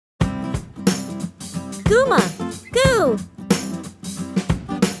Guma! Goo!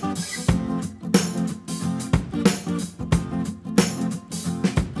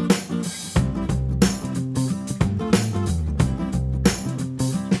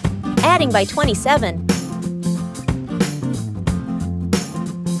 Adding by 27.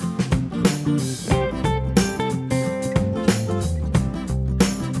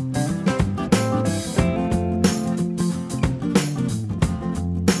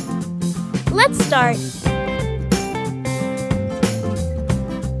 Let's start.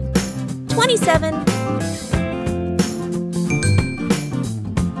 27.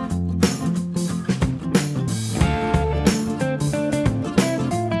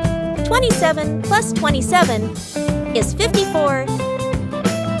 27 plus 27 is 54.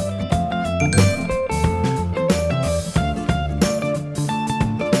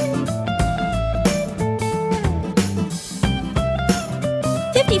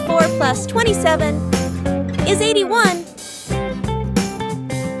 54 plus 27 is 81.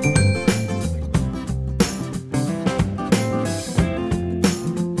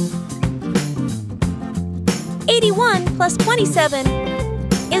 81 plus 27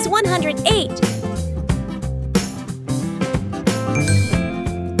 is 108.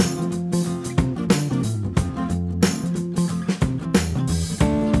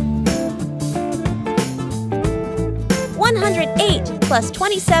 108 plus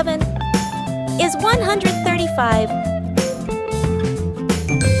 27 is 135.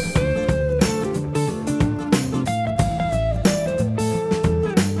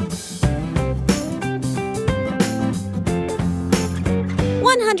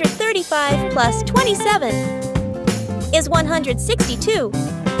 135 plus 27 is 162.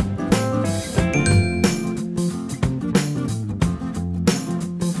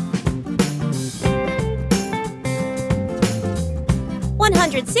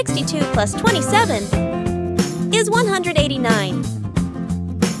 162 plus 27 is 189.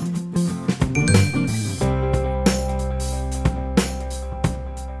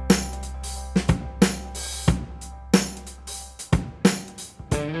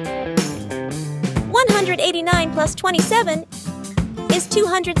 189 plus 27 is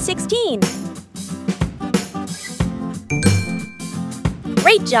 216.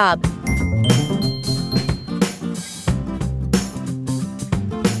 Great job!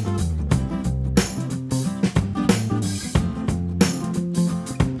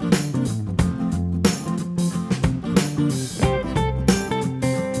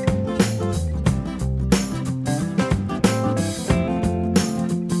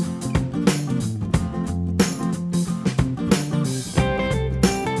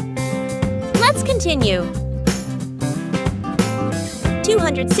 Let's continue.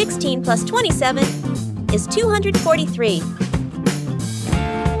 216 plus 27 is 243.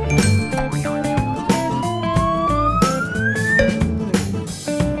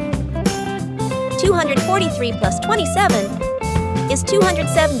 243 plus 27 is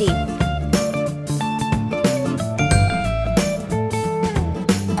 270.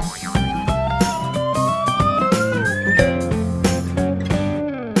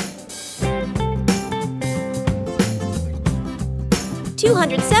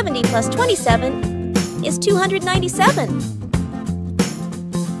 270 plus 27 is 297.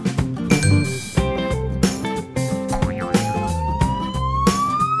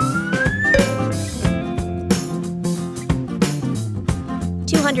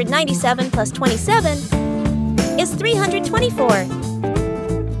 297 plus 27 is 324.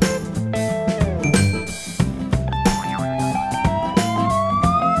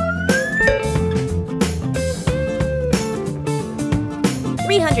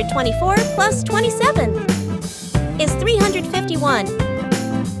 324 plus 27 is 351.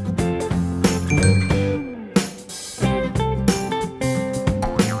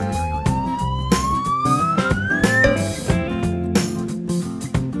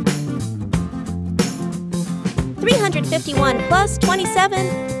 351 plus 27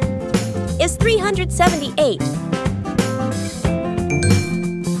 is 378.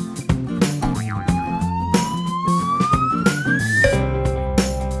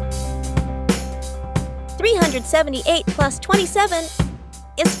 378 plus 27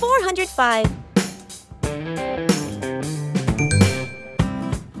 is 405.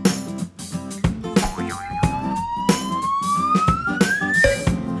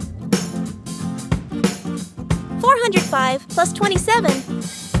 405 plus 27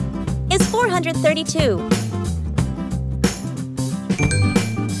 is 432.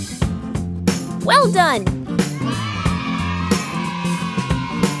 Well done!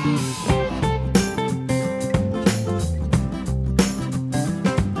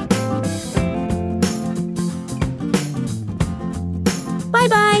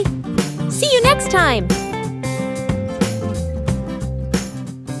 time.